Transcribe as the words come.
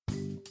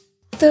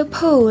The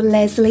Paul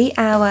Leslie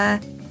Hour,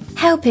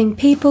 helping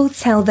people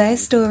tell their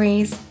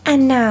stories.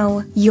 And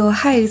now, your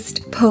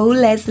host, Paul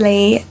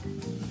Leslie.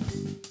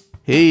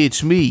 Hey,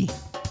 it's me.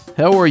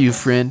 How are you,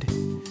 friend?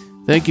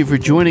 Thank you for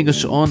joining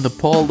us on the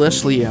Paul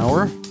Leslie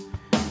Hour.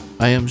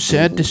 I am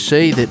sad to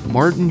say that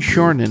Martin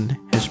Charnin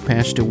has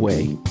passed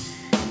away.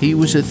 He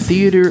was a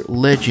theater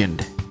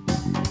legend.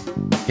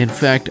 In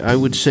fact, I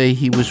would say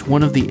he was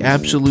one of the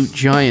absolute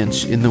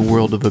giants in the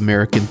world of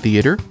American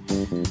theater.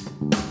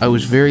 I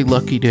was very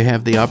lucky to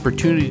have the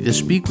opportunity to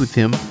speak with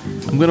him.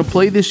 I'm going to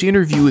play this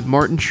interview with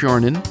Martin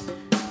Charnin,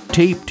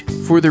 taped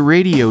for the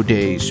radio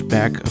days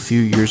back a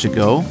few years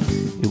ago.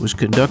 It was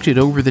conducted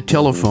over the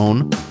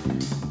telephone.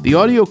 The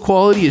audio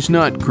quality is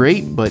not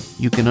great, but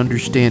you can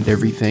understand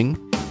everything.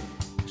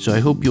 So I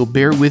hope you'll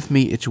bear with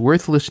me. It's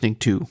worth listening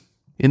to.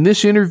 In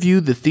this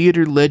interview, the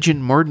theater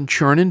legend Martin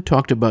Charnin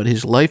talked about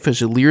his life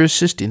as a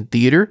lyricist in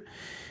theater,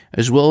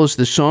 as well as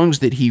the songs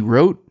that he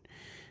wrote.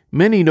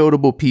 Many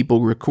notable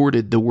people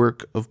recorded the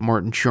work of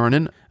Martin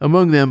Charnin,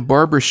 among them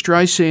Barbra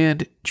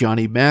Streisand,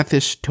 Johnny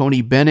Mathis,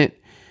 Tony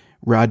Bennett,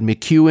 Rod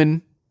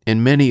McEwen,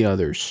 and many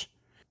others.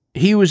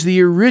 He was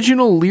the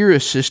original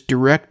lyricist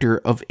director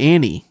of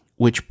Annie,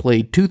 which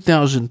played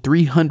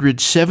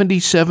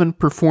 2,377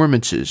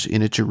 performances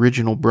in its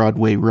original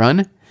Broadway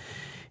run.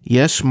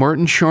 Yes,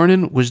 Martin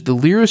Charnin was the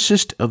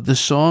lyricist of the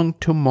song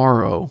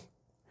Tomorrow.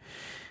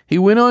 He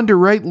went on to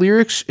write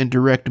lyrics and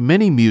direct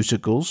many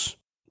musicals.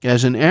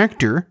 As an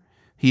actor,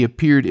 he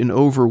appeared in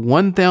over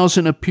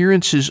 1,000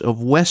 appearances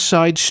of West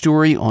Side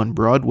Story on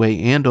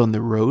Broadway and on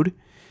the road.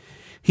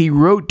 He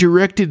wrote,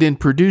 directed, and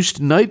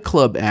produced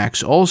nightclub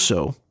acts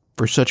also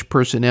for such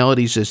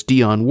personalities as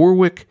Dionne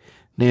Warwick,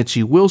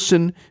 Nancy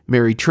Wilson,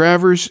 Mary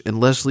Travers, and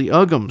Leslie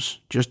Uggams,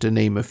 just to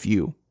name a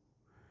few.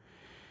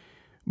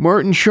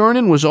 Martin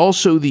Charnin was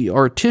also the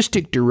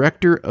artistic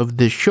director of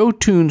the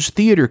Showtunes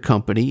Theater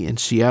Company in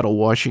Seattle,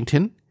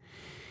 Washington.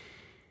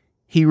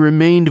 He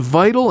remained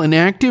vital and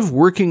active,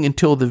 working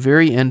until the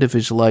very end of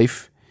his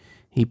life.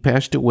 He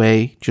passed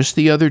away just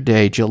the other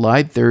day,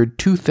 July 3rd,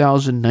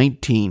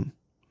 2019.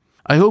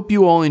 I hope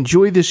you all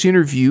enjoy this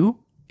interview.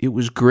 It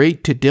was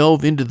great to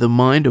delve into the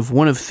mind of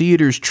one of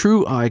theater's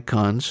true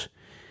icons.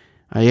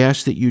 I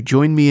ask that you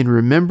join me in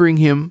remembering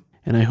him,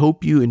 and I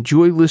hope you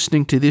enjoy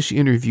listening to this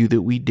interview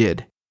that we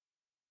did.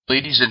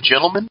 Ladies and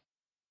gentlemen,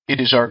 it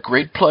is our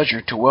great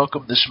pleasure to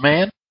welcome this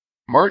man,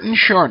 Martin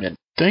Charnin.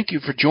 Thank you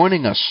for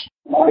joining us.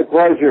 My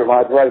pleasure,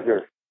 my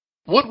pleasure.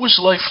 What was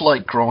life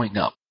like growing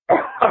up?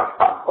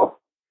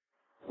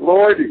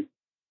 Lordy.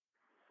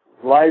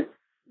 Life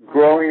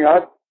growing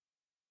up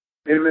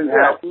in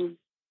Manhattan.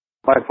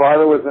 My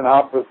father was an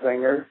opera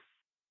singer,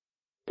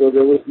 so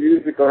there was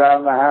music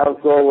around the house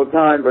all the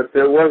time, but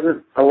there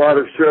wasn't a lot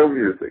of show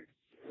music.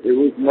 It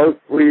was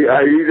mostly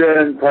Aida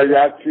and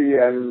Pagliacci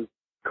and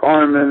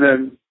Carmen,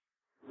 and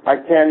I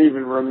can't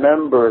even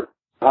remember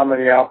how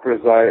many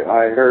operas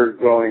I heard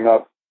growing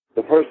up.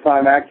 The first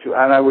time actually,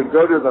 and I would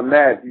go to the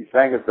Met. He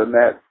sang at the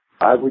Met.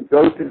 I would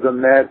go to the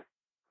Met,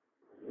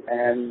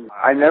 and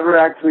I never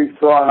actually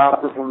saw an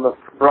opera from the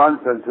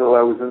front until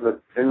I was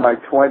in my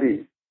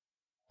 20s.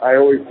 I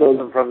always saw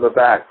them from the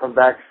back, from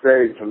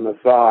backstage, from the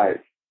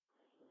side.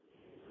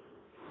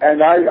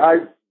 And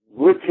I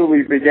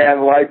literally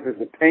began life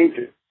as a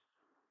painter.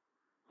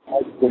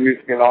 High School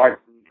Music and Art,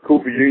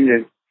 Cooper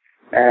Union,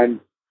 and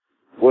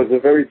was a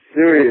very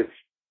serious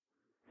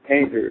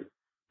painter,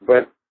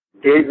 but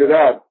gave it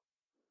up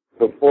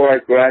before I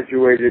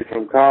graduated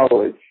from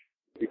college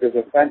because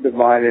a friend of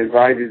mine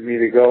invited me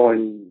to go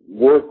and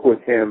work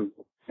with him,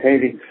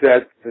 painting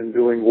sets and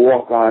doing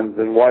walk-ons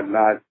and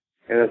whatnot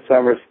in a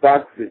summer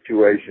stock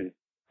situation.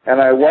 And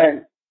I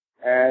went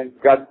and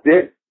got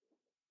bit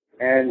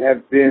and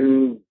have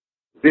been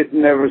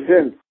bitten ever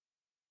since.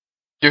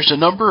 There's a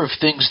number of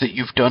things that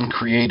you've done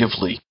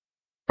creatively.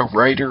 A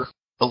writer,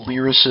 a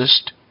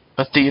lyricist,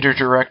 a theater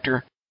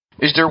director.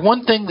 Is there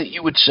one thing that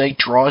you would say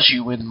draws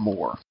you in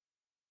more?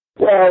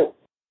 Well,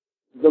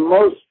 the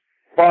most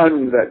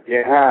fun that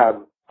you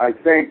have, I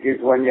think, is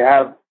when you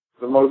have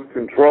the most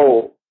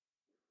control.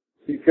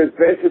 Because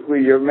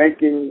basically you're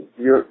making,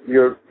 you've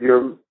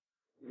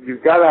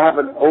got to have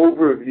an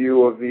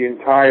overview of the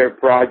entire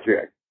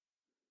project.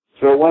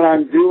 So when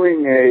I'm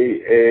doing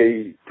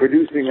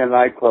producing a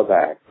nightclub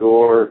act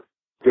or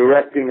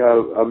directing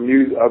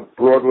a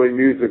Broadway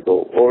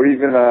musical or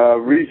even a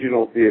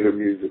regional theater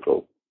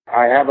musical,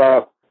 I have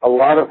a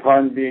lot of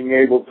fun being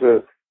able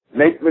to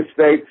make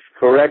mistakes,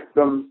 correct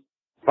them,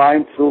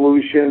 find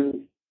solutions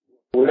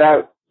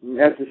without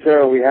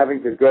necessarily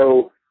having to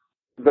go.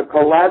 The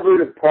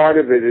collaborative part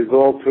of it is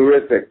all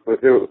terrific, but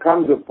there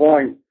comes a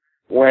point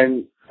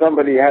when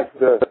somebody has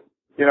to,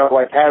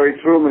 like Harry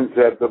Truman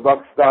said, the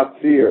buck stops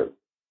here.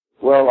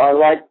 Well, I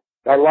like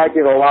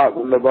it a lot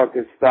when the buck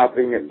is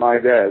stopping at my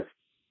desk.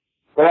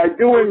 But I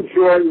do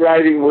enjoy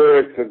writing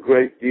lyrics a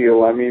great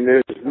deal. I mean,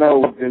 there's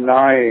no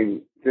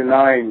denying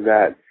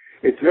that.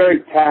 It's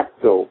very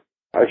tactile.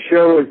 A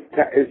show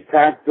is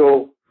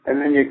tactile,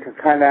 and then you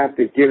kind of have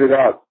to give it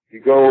up.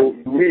 You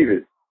leave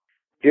it.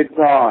 it's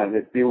on.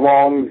 It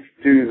belongs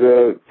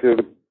to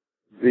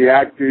the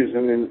actors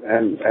and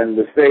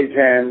the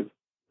stagehands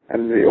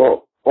and the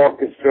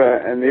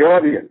orchestra and the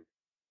audience.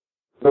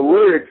 The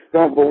lyrics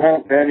don't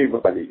belong to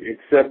anybody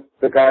except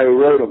the guy who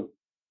wrote them.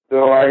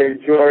 So I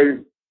enjoy,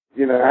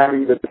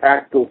 having the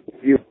tactile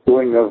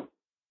feeling of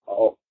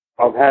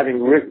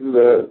having written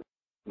the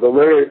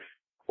lyrics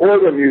or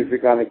the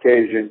music on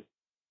occasion.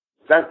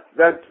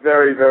 That's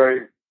very,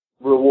 very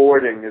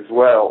rewarding as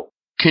well.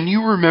 Can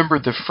you remember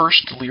the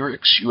first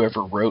lyrics you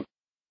ever wrote?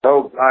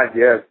 Oh God,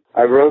 yes.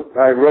 I wrote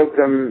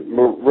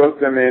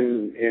them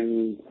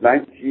in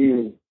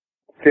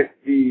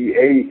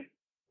 1958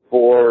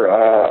 for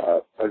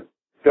a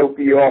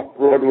dopey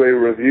off-Broadway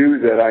review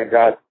that I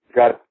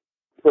got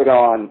put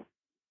on,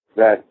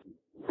 that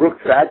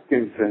Brooks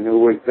Atkinson, who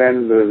was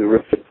then the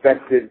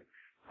respected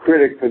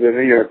critic for the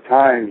New York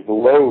Times,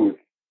 loathed.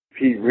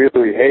 He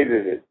really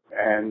hated it.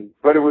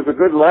 But it was a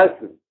good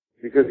lesson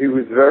because he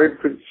was very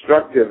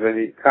constructive and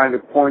he kind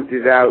of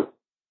pointed out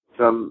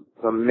some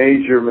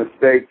major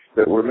mistakes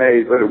that were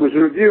made. But it was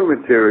review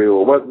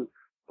material. It wasn't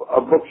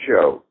a book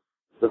show.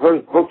 The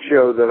first book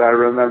show that I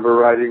remember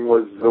writing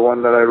was the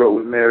one that I wrote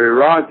with Mary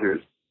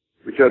Rogers,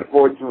 which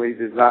unfortunately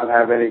did not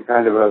have any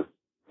kind of a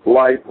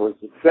life or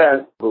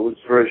success, but was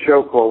for a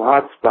show called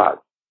Hotspot,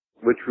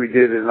 which we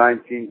did in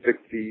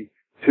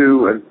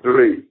 1962 and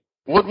 3.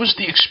 What was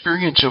the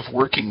experience of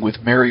working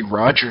with Mary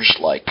Rogers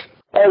like?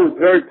 Oh, it was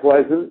very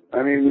pleasant.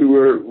 I mean, we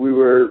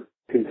were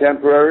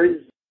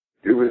contemporaries.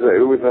 It was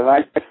a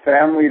nice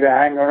family to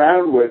hang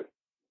around with.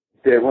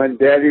 When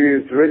Daddy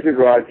was Richard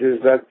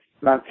Rogers, that's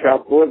not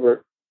chopped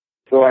liver.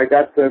 So I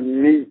got to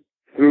meet,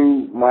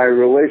 through my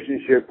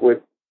relationship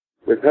with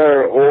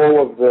her, all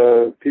of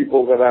the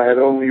people that I had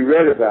only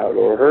read about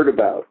or heard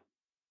about.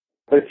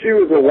 But she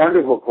was a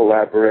wonderful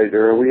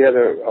collaborator. We had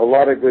a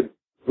lot of good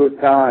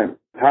times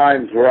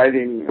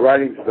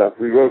writing stuff.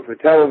 We wrote for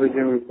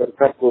television. We wrote a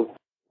couple of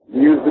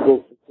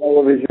musicals for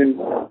television,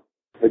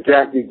 for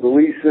Jackie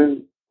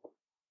Gleason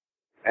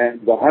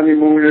and The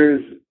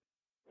Honeymooners,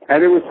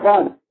 and it was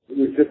fun. It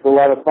was just a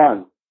lot of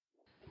fun.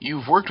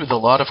 You've worked with a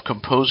lot of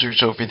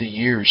composers over the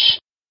years.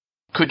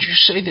 Could you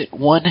say that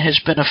one has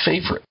been a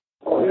favorite?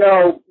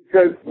 No,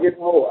 because,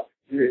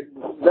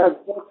 that's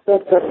a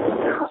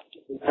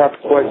tough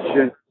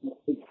question.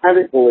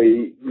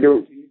 Mechanically,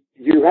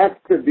 you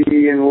have to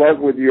be in love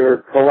with your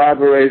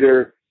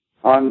collaborator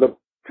on the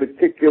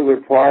particular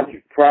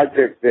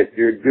project that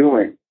you're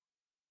doing.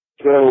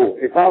 So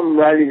if I'm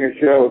writing a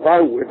show, if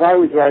I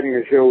was writing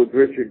a show with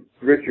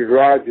Richard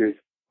Rogers,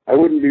 I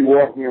wouldn't be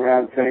walking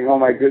around saying, "Oh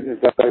my goodness,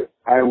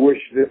 I wish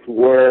this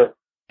were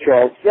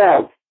Charles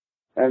Strauss."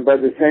 And by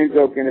the same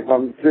token, if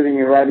I'm sitting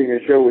and writing a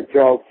show with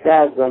Charles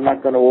Strauss, I'm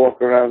not going to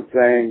walk around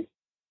saying,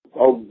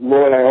 "Oh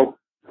Lord, I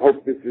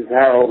hope this is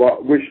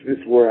Harold. Wish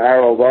this were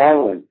Harold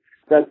Arlen."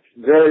 That's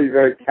very,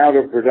 very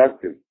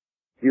counterproductive.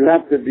 You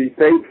have to be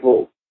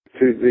faithful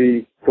to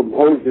the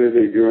composer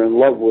that you're in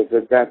love with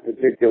at that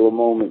particular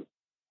moment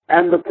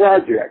and the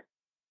project.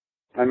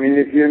 I mean,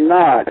 if you're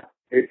not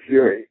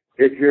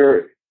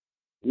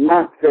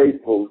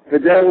faithful,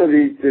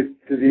 fidelity to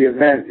the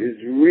event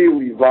is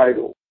really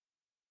vital.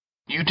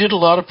 You did a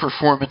lot of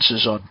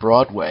performances on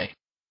Broadway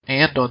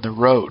and on the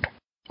road.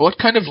 What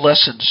kind of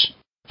lessons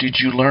did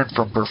you learn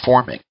from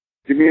performing?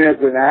 You mean as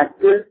an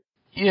actor?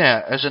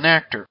 Yeah, as an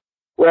actor.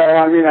 Well,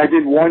 I mean, I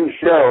did one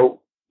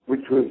show,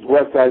 which was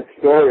West Side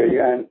Story,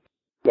 and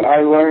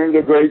I learned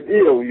a great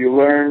deal. You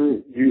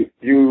learn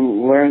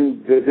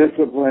the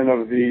discipline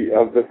of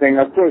the thing.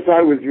 Of course,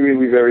 I was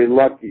really very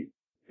lucky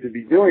to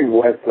be doing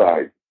West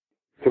Side.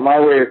 To my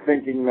way of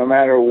thinking, no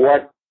matter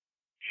what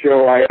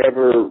show I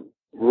ever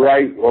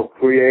write or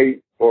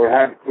create or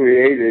have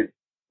created,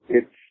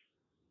 it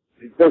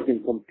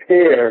doesn't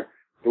compare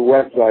to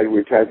West Side,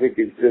 which I think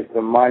is just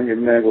a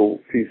monumental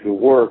piece of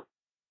work.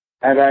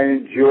 And I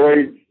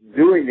enjoyed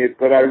doing it,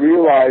 but I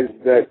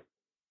realized that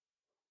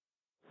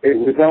it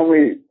was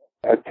only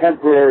a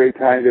temporary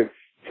kind of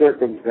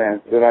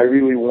circumstance, that I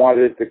really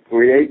wanted to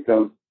create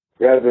them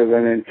rather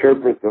than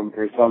interpret them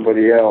for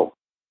somebody else.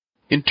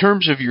 In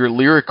terms of your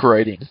lyric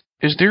writing,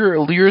 is there a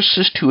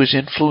lyricist who has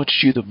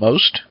influenced you the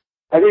most?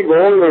 I think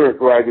all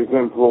lyric writers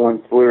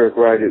influence lyric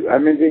writers. I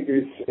mean,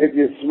 if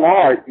you're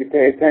smart, you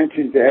pay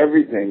attention to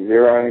everything.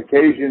 There are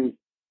occasions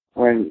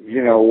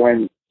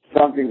when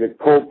something that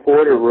Cole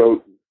Porter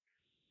wrote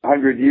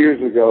 100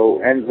 years ago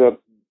ends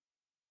up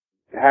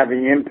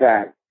having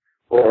impact,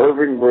 or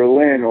Irving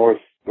Berlin, or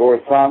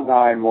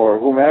Sondheim, or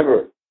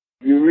whomever.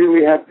 You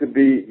really have to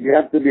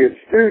be a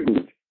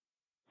student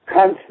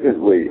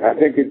constantly. I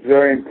think it's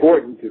very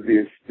important to be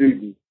a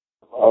student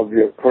of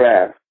your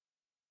craft.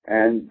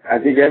 And I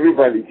think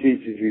everybody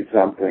teaches you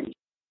something.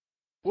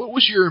 What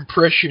was your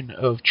impression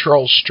of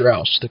Charles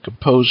Strauss, the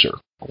composer,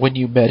 when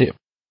you met him?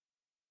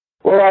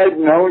 Well, I'd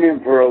known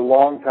him for a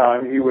long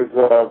time. He was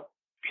a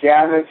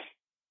pianist,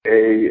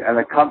 an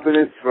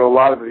accompanist for a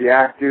lot of the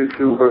actors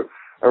who were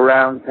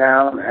around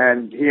town,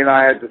 and he and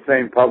I had the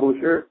same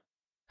publisher.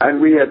 And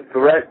we had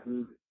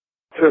threatened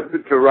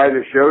to write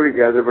a show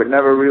together, but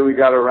never really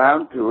got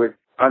around to it.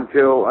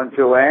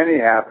 until Annie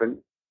happened.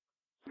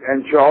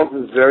 And Charles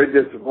is very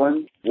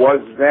disciplined,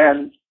 was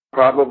then,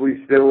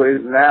 probably still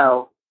is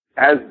now,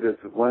 as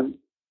disciplined.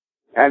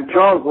 And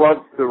Charles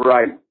loves to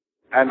write,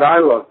 and I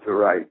love to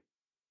write.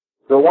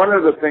 So one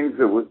of the things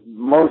that was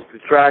most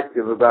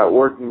attractive about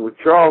working with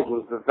Charles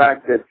was the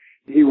fact that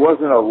he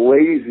wasn't a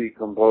lazy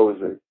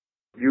composer.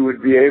 You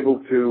would be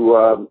able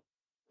to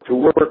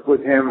work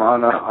with him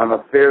on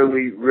a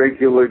fairly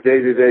regular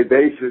day-to-day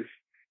basis,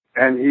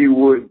 and he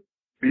would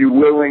be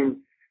willing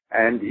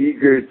and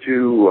eager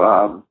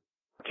to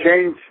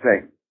change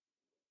things.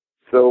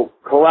 So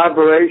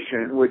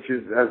collaboration, which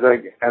is, as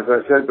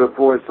I said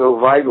before, so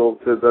vital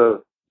to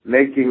the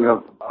making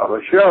of a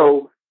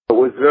show,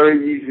 was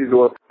very easy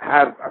to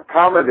have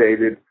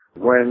accommodated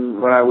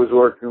when I was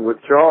working with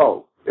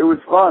Charles. It was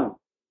fun.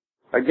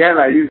 Again,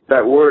 I use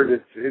that word.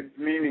 It's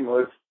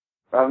meaningless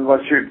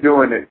unless you're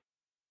doing it.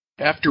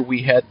 After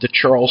we had the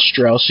Charles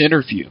Strauss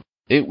interview,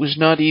 it was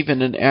not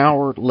even an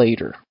hour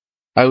later.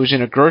 I was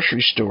in a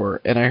grocery store,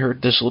 and I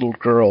heard this little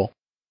girl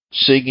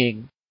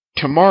singing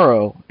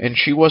Tomorrow, and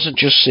she wasn't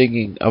just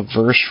singing a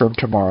verse from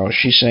Tomorrow.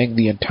 She sang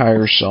the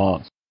entire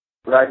song.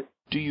 Right.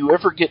 Do you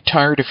ever get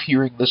tired of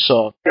hearing the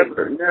song?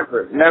 Never.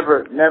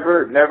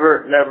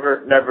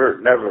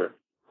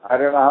 I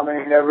don't know how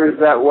many nevers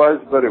that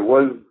was, but it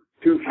was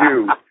too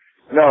few.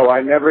 No,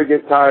 I never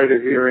get tired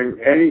of hearing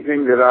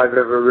anything that I've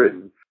ever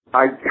written.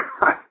 I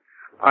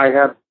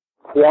have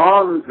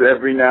qualms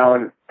every now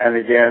and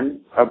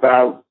again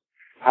about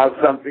how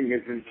something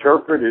is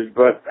interpreted,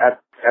 but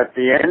at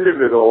the end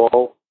of it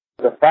all,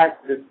 the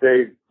fact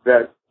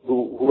that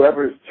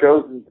whoever's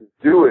chosen to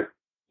do it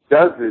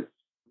does it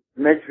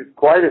makes it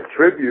quite a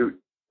tribute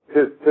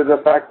to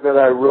the fact that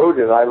I wrote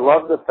it. I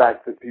love the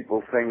fact that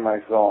people sing my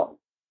song.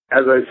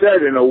 As I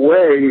said, in a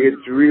way,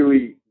 it's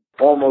really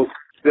almost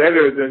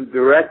better than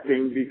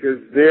directing because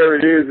there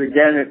it is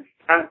again. It's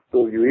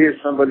tactile. You hear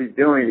somebody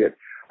doing it.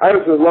 I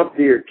also love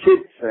to hear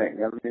kids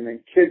sing. I mean, and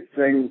kids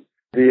sing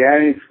the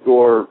Annie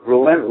score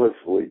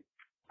relentlessly.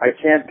 I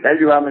can't tell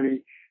you how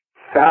many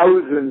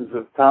thousands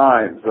of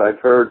times I've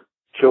heard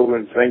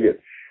children sing it.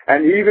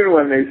 And even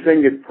when they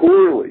sing it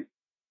poorly,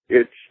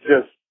 it's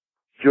just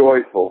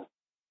joyful.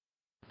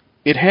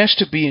 It has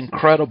to be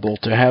incredible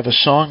to have a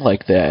song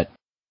like that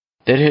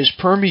has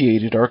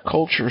permeated our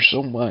culture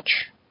so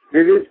much.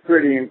 It is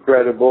pretty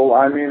incredible.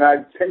 I mean, I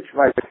pinch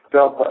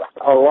myself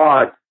a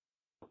lot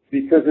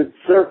because it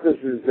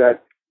surfaces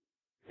that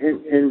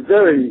in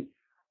very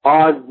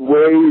odd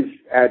ways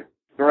at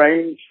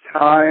strange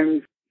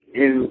times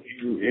in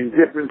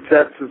different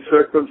sets of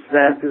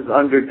circumstances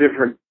under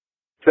different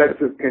sets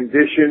of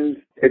conditions.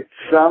 It's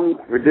sung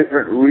for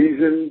different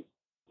reasons.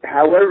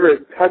 However,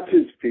 it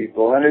touches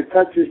people, and it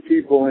touches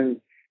people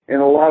in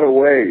a lot of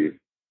ways.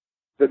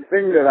 The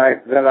thing that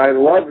I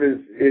love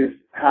is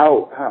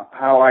how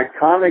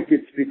iconic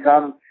it's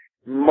become,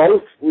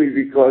 mostly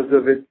because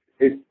of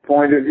its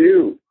point of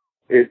view,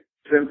 its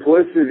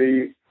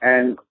simplicity,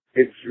 and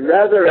it's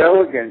rather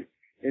elegant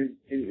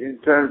in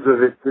terms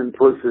of its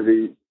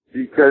simplicity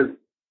because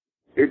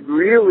it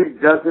really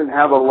doesn't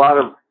have a lot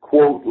of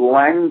quote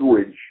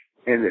language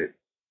in it.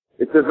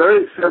 It's a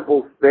very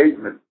simple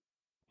statement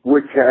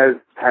which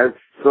has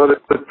sort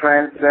of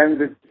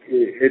transcended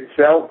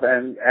itself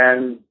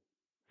and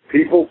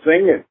people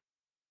sing it.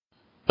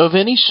 Of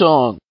any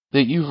song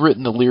that you've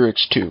written the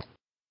lyrics to,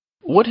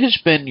 what has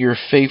been your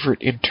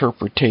favorite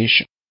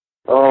interpretation?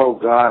 Oh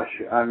gosh,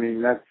 I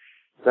mean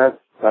that's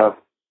tough.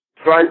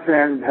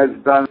 Streisand has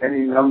done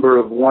any number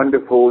of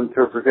wonderful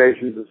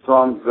interpretations of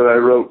songs that I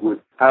wrote with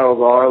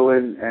Harold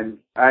Arlen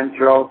and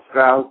Charles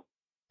Strauss,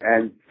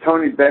 and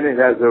Tony Bennett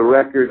has a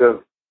record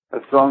of a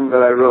song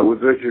that I wrote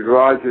with Richard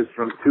Rogers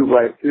from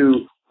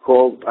 2x2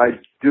 called I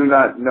Do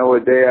Not Know a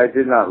Day I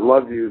Did Not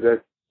Love You.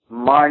 That's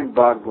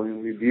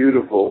mind-bogglingly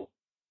beautiful.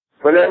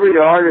 But every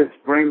artist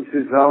brings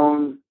his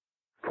own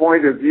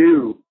point of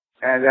view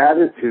and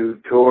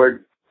attitude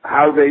toward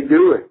how they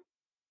do it.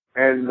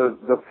 And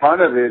the fun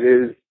of it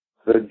is,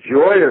 the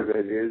joy of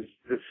it is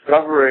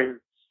discovering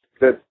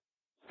that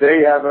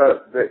they have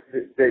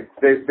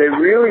they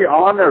really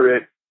honor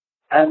it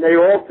and they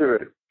alter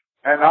it.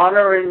 And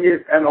honoring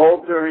it and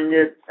altering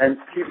it and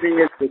keeping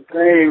it the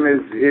same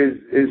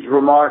is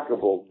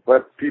remarkable.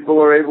 But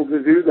people are able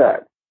to do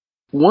that.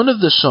 One of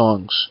the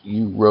songs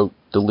you wrote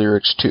the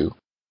lyrics to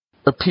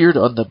appeared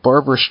on the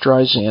Barbra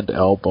Streisand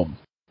album,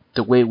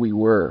 The Way We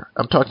Were.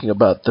 I'm talking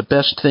about The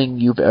Best Thing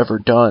You've Ever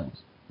Done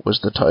was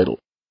the title.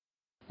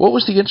 What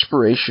was the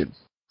inspiration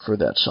for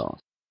that song?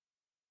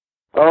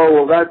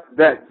 Oh, well,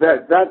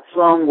 that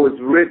song was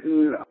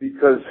written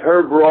because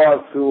Herb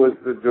Ross, who was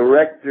the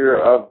director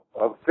of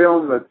a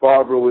film that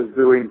Barbara was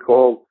doing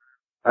called,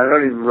 I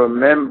don't even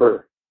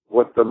remember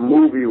what the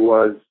movie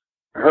was.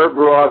 Herb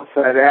Ross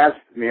had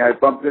asked me, I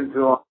bumped into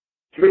him on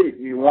the street,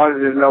 and he wanted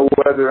to know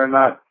whether or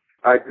not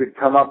I could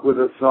come up with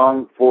a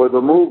song for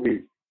the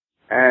movie.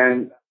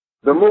 And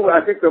the movie,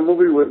 I think the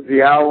movie was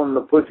The Owl and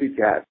the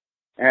Pussycat.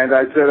 And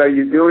I said, are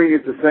you doing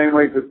it the same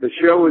way that the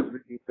show is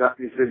being done?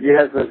 He said,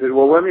 yes. I said,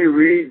 well, let me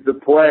read the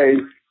play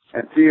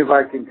and see if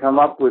I can come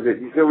up with it.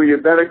 He said, well, you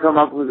better come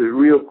up with it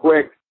real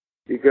quick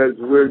because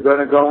we're going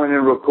to go in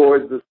and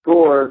record the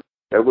score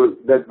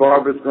that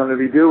Barbara's going to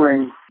be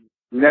doing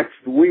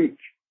next week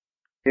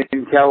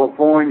in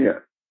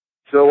California.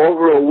 So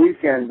over a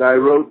weekend, I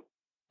wrote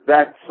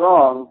that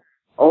song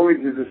only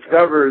to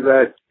discover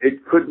that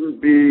it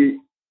couldn't be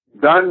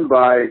done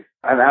by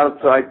an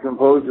outside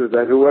composer,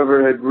 that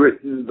whoever had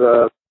written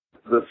the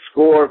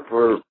score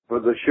for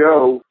the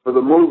show, for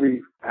the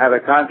movie, had a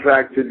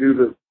contract to do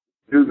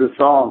the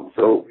song.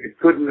 So it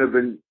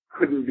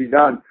couldn't be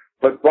done.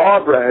 But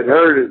Barbara had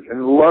heard it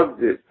and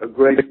loved it a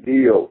great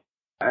deal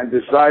and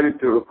decided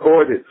to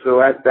record it.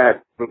 So at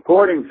that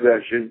recording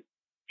session,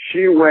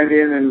 she went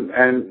in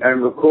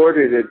and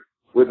recorded it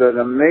with an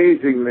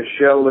amazing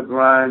Michel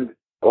Legrand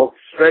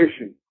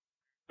orchestration.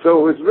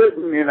 So it was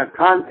written in a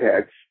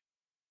context,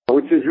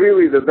 which is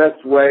really the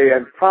best way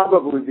and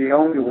probably the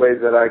only way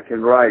that I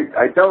can write.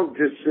 I don't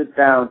just sit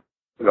down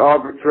and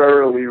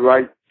arbitrarily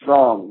write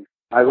songs.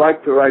 I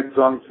like to write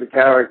songs for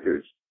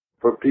characters,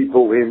 for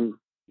people in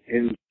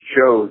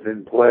shows,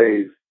 in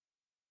plays.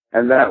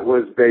 And that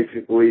was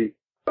basically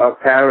a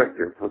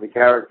character, for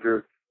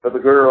the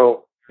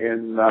girl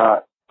in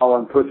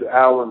Alan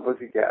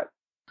Pussycat.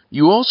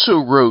 You also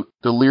wrote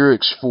the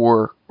lyrics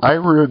for I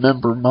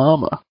Remember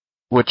Mama,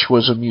 which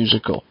was a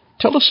musical.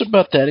 Tell us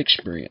about that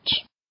experience.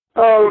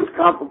 Oh, it was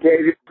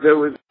complicated. There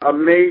was a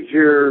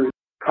major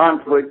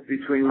conflict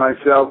between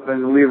myself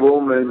and Lee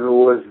Woolman,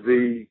 who was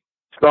the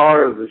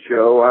star of the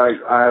show.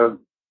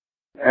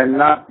 And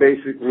not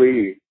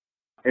basically,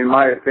 in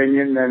my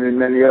opinion, and in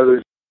many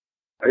others,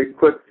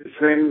 equipped to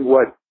sing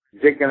what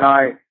Dick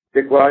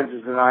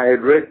Rogers and I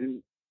had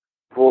written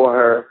for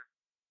her.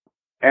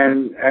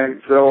 And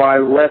so I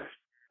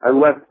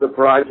left the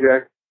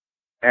project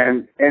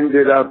and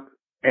ended up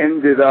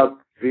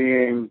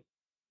being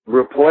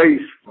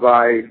replaced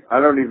by, I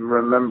don't even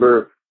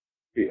remember,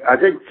 I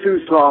think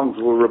 2 songs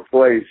were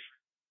replaced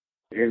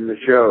in the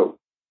show.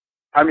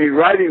 I mean,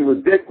 writing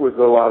with Dick was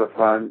a lot of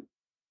fun.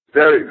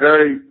 Very,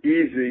 very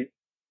easy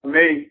for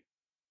me.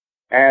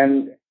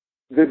 And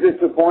the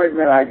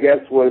disappointment, I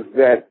guess, was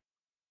that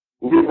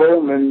Lee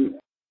Woolman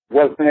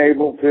wasn't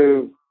able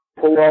to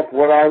pull off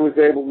what I was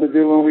able to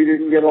do, and we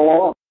didn't get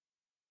along.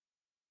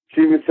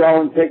 She was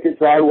selling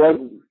tickets, I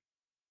wasn't.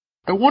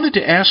 I wanted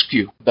to ask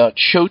you about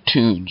Show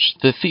Tunes,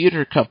 the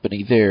theater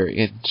company there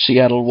in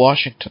Seattle,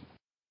 Washington.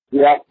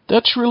 Yeah.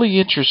 That's really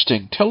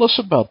interesting. Tell us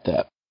about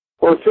that.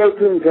 Well, Show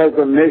Tunes has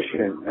a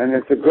mission, and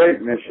it's a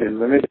great mission.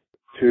 The mission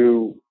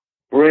to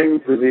bring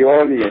to the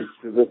audience,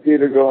 to the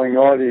theater-going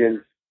audience,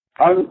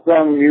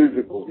 unsung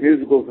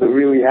musicals that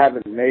really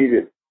haven't made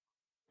it.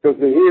 Because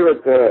here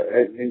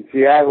in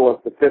Seattle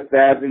at the Fifth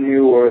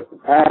Avenue or at the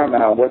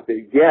Paramount, what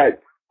they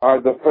get are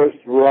the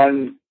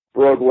first-run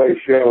Broadway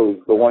shows.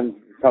 The ones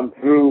that come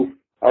through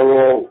are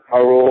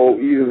all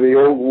either the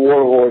old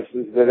war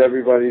horses that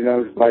everybody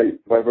knows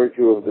by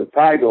virtue of the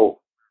title,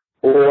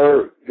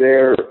 or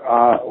they're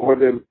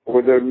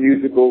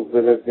musicals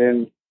that have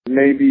been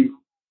maybe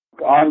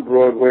on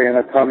Broadway and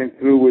are coming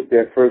through with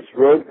their first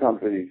road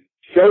companies.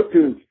 Show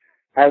Tunes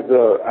has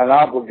an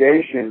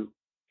obligation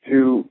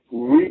to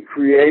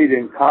recreate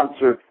in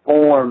concert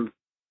form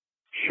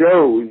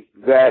shows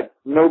that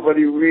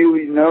nobody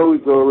really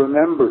knows or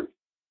remembers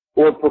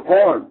or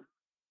performs.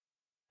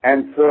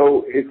 And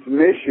so its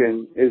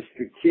mission is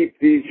to keep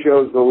these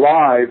shows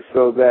alive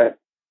so that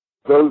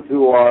those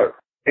who are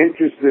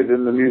interested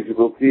in the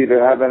musical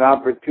theater have an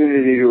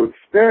opportunity to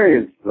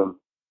experience them.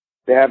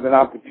 They have an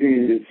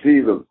opportunity to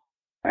see them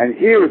and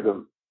hear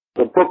them.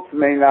 The books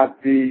may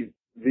not be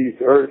these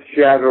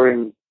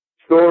earth-shattering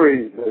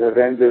stories that have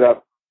ended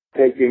up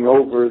taking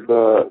over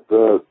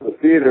the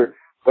theater,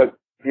 but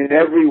in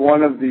every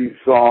one of these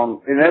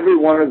songs, in every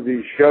one of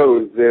these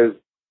shows, there's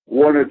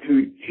 1 or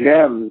 2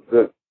 gems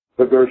that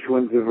the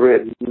Gershwins have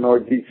written, or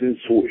Dietrich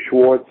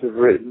Schwartz have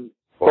written,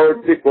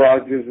 or Dick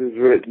Rogers has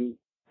written,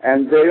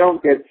 and they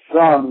don't get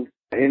sung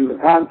in the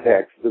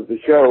context of the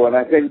show. And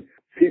I think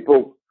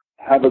people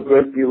have a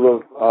great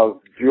deal of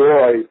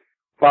joy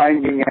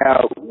finding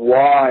out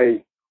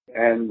why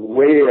and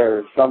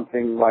where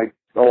something like,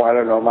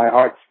 My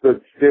Heart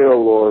Stood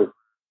Still,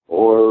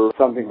 or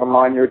something from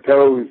On Your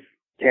Toes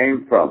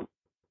came from.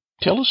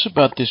 Tell us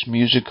about this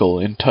musical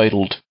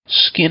entitled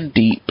Skin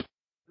Deep.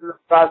 The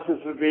process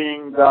of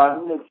being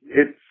done,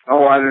 it's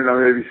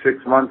maybe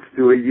 6 months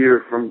to a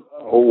year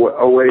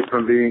away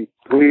from being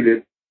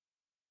completed,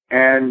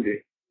 and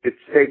it's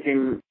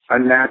taking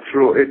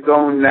its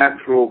own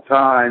natural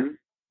time.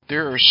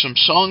 There are some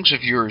songs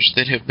of yours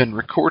that have been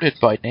recorded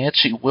by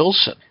Nancy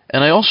Wilson,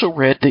 and I also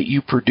read that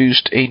you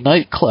produced a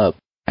nightclub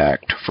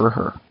act for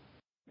her.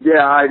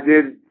 Yeah, I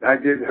did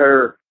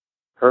her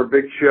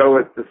big show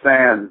at the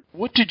Sands.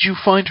 What did you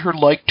find her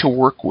like to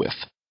work with?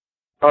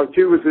 Oh,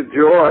 she was a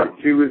joy.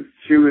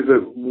 She was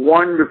a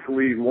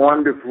wonderfully,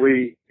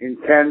 wonderfully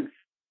intense,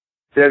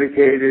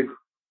 dedicated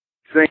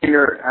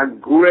singer, a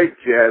great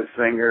jazz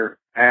singer,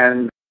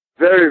 and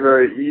very,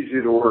 very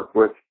easy to work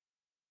with.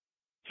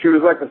 She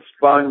was like a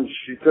sponge.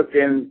 She took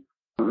in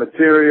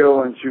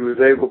material, and she was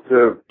able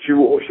to, she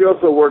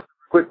also worked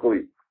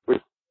quickly,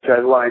 which I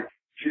liked.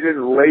 She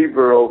didn't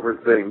labor over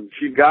things.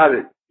 She got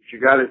it. She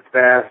got it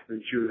fast,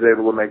 and she was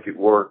able to make it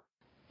work.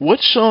 What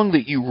song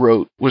that you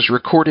wrote was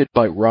recorded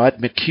by Rod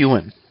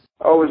McEwen?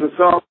 Oh, it was a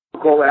song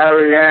called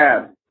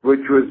Ariane,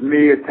 which was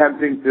me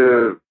attempting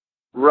to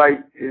write,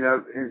 in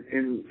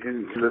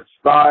the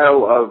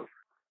style of,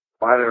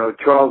 I don't know,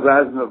 Charles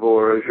Aznavour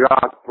or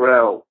Jacques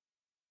Brel.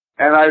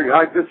 And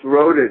I just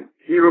wrote it.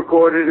 He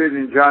recorded it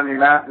and Johnny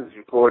Mathis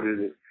recorded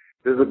it.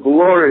 There's a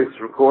glorious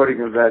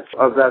recording of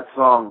that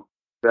song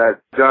that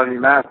Johnny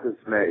Mathis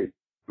made.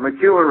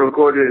 McEwen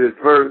recorded it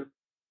first,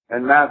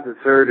 and Mathis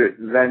heard it,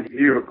 and then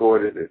he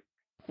recorded it.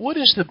 What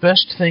is the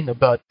best thing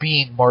about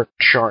being Martin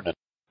Charnin?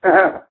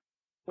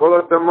 Well,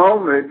 at the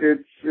moment,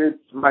 it's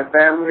my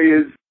family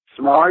is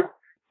smart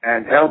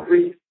and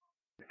healthy,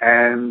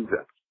 and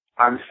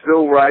I'm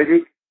still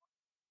writing,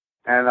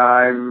 and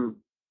I'm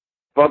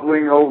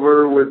bubbling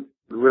over with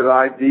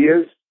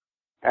ideas,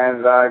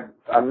 and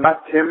I'm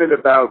not timid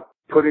about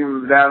putting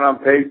them down on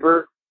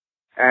paper,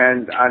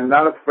 and I'm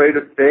not afraid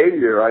of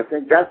failure. I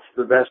think that's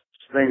the best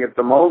thing at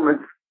the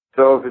moment.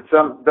 So if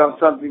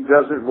something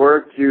doesn't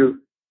work,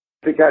 you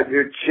stick out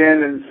your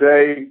chin and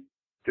say,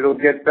 it'll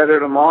get better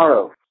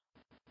tomorrow.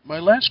 My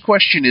last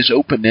question is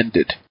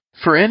open-ended.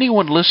 For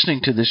anyone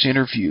listening to this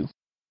interview,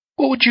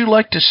 what would you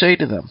like to say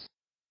to them?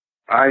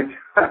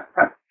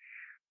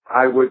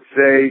 I would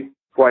say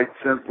quite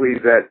simply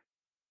that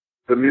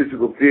the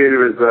musical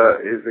theater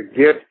is a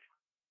gift,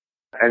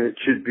 and it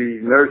should be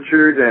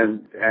nurtured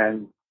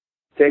and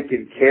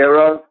taken care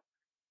of,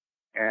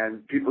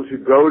 and people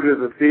should go to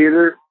the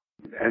theater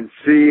and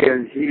see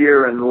and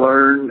hear and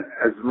learn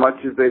as much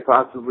as they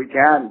possibly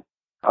can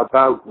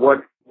about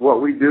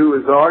what we do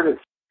as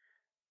artists.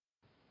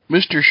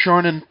 Mr.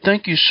 Charnin,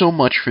 thank you so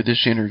much for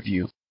this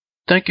interview.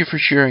 Thank you for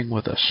sharing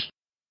with us.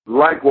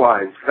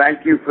 Likewise.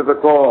 Thank you for the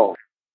call.